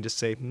in and just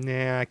say,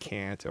 nah, I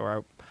can't,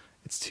 or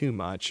it's too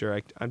much, or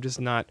I'm just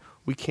not,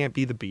 we can't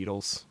be the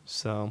Beatles,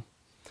 so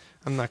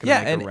I'm not going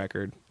to make a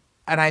record.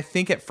 And I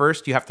think at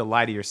first you have to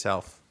lie to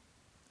yourself.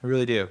 I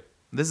really do.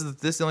 This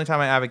is the only time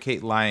I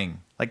advocate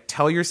lying. Like,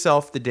 tell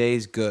yourself the day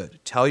is good.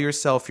 Tell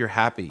yourself you're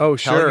happy. Oh,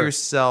 sure. Tell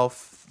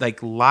yourself,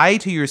 like, lie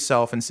to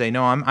yourself and say,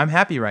 no, I'm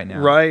happy right now.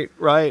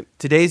 Right.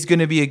 Today's going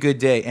to be a good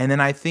day. And then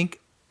I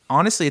think,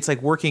 honestly, it's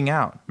like working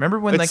out.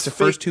 Remember when, like, the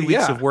first 2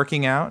 weeks of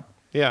working out?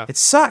 Yeah. It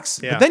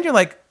sucks. Yeah. But then you're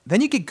like,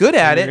 then you get good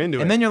at you're it, into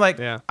and it. then you're like,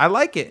 Yeah. I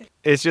like it.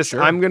 It's just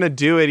I'm gonna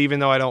do it even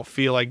though I don't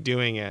feel like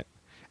doing it,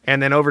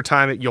 and then over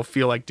time you'll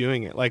feel like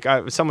doing it. Like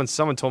someone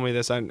told me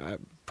this. I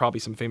probably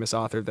some famous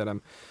author that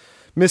I'm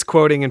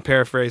misquoting and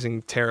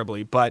paraphrasing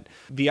terribly, but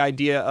the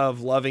idea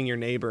of loving your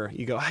neighbor.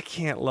 You go, I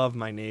can't love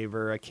my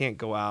neighbor. I can't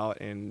go out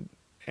and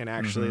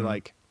actually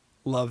like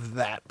love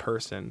that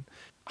person.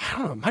 I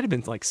don't know. It might have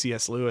been like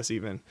C.S. Lewis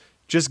even.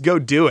 Just go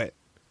do it.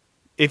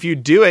 If you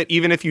do it,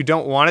 even if you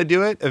don't want to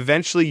do it,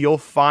 eventually you'll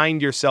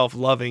find yourself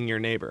loving your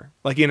neighbor,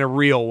 like in a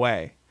real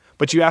way.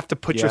 But you have to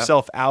put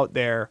yourself out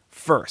there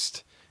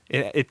first.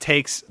 It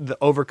takes the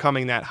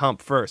overcoming that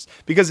hump first.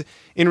 Because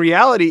in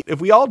reality, if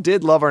we all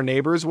did love our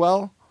neighbors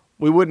well,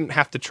 we wouldn't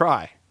have to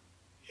try.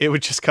 It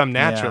would just come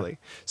naturally.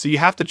 So you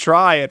have to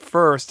try at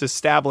first to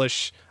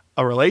establish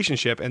a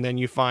relationship, and then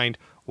you find,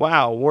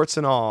 wow, warts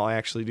and all, I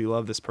actually do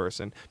love this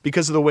person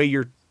because of the way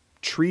you're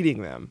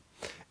treating them.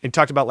 And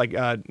talked about like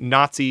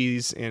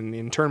Nazis and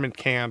internment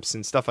camps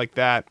and stuff like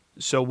that.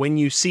 So when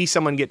you see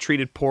someone get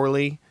treated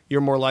poorly,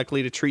 you're more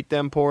likely to treat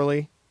them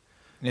poorly.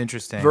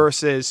 Interesting.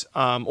 Versus,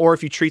 or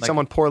if you treat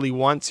someone poorly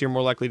once, you're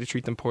more likely to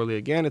treat them poorly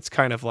again. It's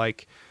kind of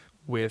like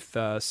with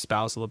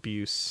spousal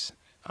abuse.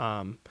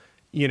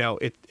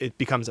 It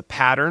becomes a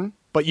pattern,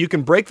 but you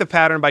can break the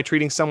pattern by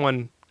treating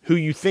someone who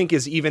you think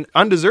is even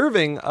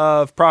undeserving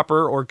of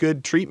proper or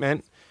good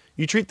treatment.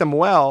 You treat them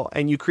well,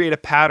 and you create a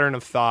pattern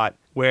of thought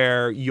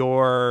where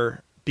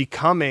you're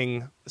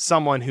becoming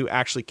someone who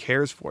actually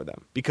cares for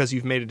them because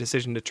you've made a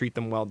decision to treat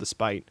them well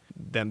despite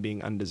them being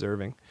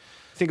undeserving.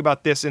 Think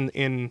about this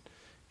in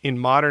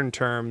modern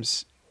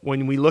terms.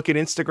 When we look at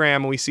Instagram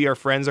and we see our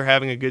friends are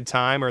having a good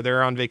time or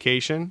they're on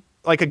vacation,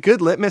 like a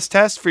good litmus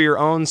test for your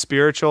own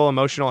spiritual,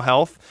 emotional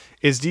health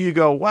is, do you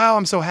go, wow,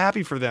 I'm so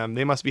happy for them.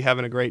 They must be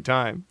having a great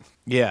time.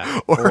 Yeah.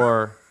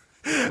 Or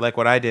like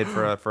what I did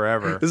for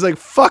forever. It's like,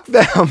 fuck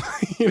them.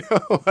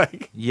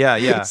 Like, Yeah.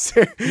 You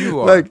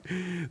are. like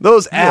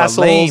those assholes.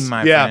 lame,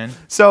 my friend.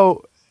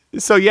 So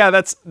yeah,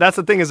 that's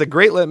the thing, is a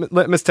great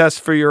litmus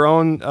test for your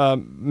own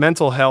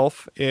mental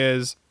health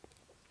is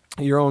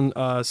your own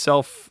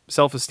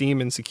self-esteem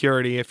and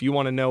security. If you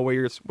want to know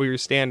where you're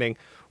standing,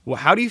 well,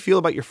 how do you feel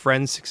about your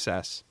friend's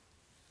success?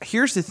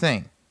 Here's the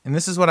thing, and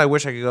this is what I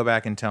wish I could go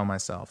back and tell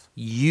myself.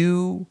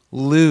 You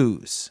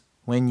lose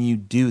when you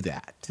do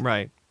that.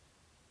 Right.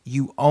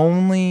 You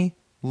only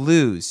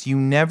lose. You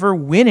never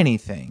win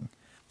anything.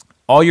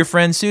 All your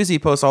friend Susie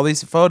posts all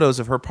these photos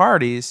of her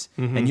parties,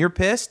 and you're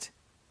pissed.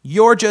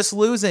 You're just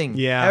losing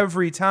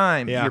every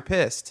time you're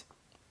pissed.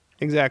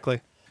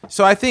 Exactly.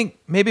 So I think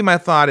maybe my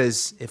thought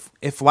is,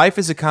 if life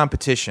is a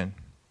competition,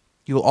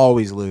 you'll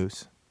always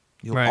lose.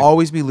 You'll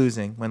always be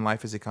losing when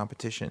life is a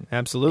competition.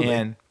 Absolutely.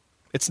 And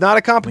it's not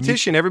a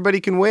competition. Everybody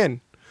can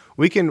win.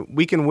 We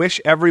can wish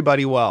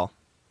everybody well.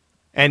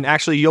 And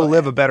actually, you'll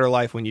live a better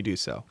life when you do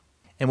so.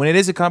 And when it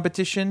is a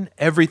competition,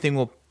 everything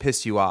will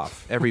piss you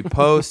off. Every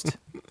post,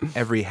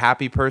 every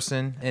happy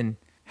person, and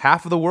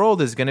half of the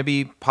world is going to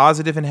be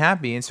positive and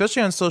happy, and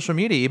especially on social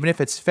media, even if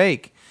it's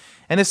fake.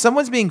 And if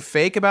someone's being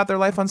fake about their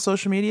life on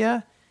social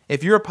media,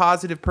 if you're a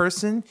positive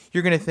person,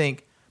 you're going to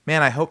think,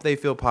 man, I hope they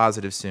feel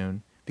positive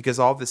soon, because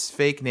all this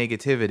fake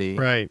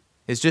negativity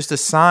is just a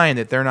sign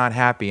that they're not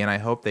happy, and I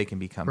hope they can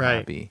become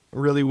happy.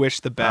 Really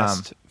wish the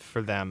best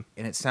for them.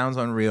 And it sounds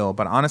unreal,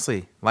 but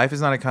honestly, life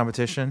is not a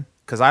competition,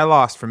 because I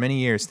lost for many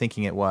years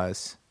thinking it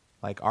was.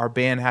 Like, our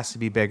band has to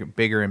be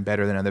bigger and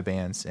better than other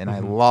bands, and I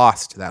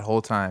lost that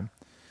whole time.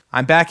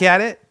 I'm back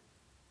at it.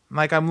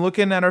 Like, I'm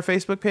looking at our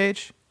Facebook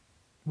page.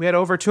 We had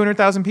over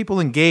 200,000 people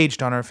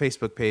engaged on our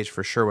Facebook page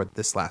for sure with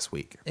this last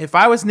week. If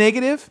I was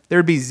negative,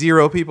 there'd be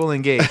 0 people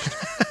engaged.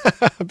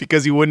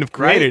 Because you wouldn't have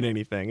created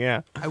anything,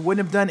 I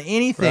wouldn't have done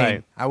anything.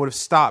 Right. I would have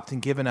stopped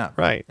and given up.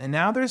 Right. And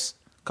now there's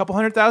a couple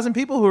 100,000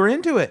 people who are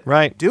into it.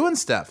 Right. Doing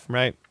stuff.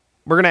 Right.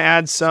 We're going to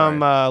add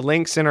some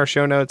links in our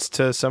show notes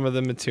to some of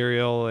the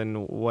material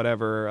and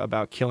whatever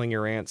about killing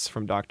your ants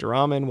from Dr.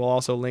 Raman. We'll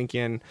also link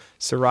in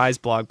Sarai's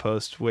blog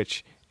post,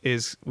 which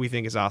we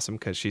think is awesome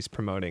because she's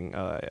promoting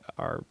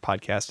our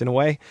podcast in a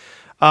way.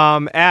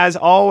 As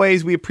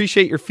always, we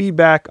appreciate your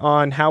feedback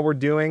on how we're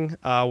doing.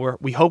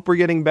 We hope we're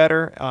getting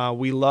better.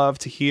 We love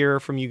to hear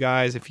from you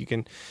guys. If you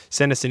can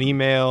send us an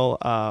email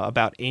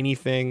about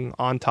anything,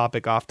 on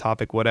topic, off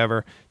topic,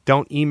 whatever,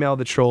 don't email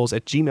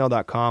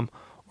thetrolls@gmail.com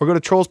or go to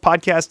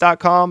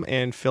trollspodcast.com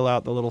and fill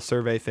out the little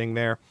survey thing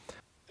there.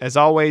 As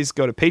always,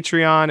 go to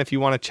Patreon if you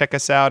want to check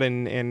us out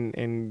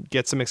and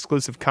get some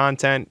exclusive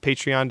content.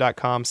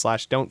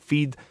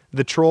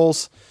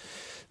 Patreon.com/don'tfeedthetrolls.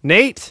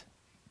 Nate?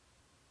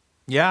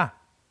 Yeah.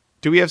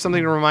 Do we have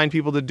something to remind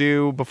people to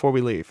do before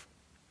we leave?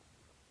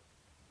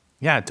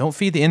 Yeah, don't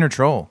feed the inner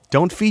troll.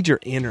 Don't feed your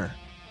inner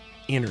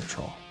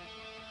troll.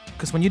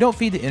 Because when you don't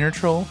feed the inner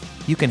troll,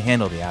 you can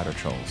handle the outer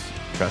trolls.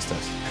 Trust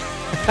us.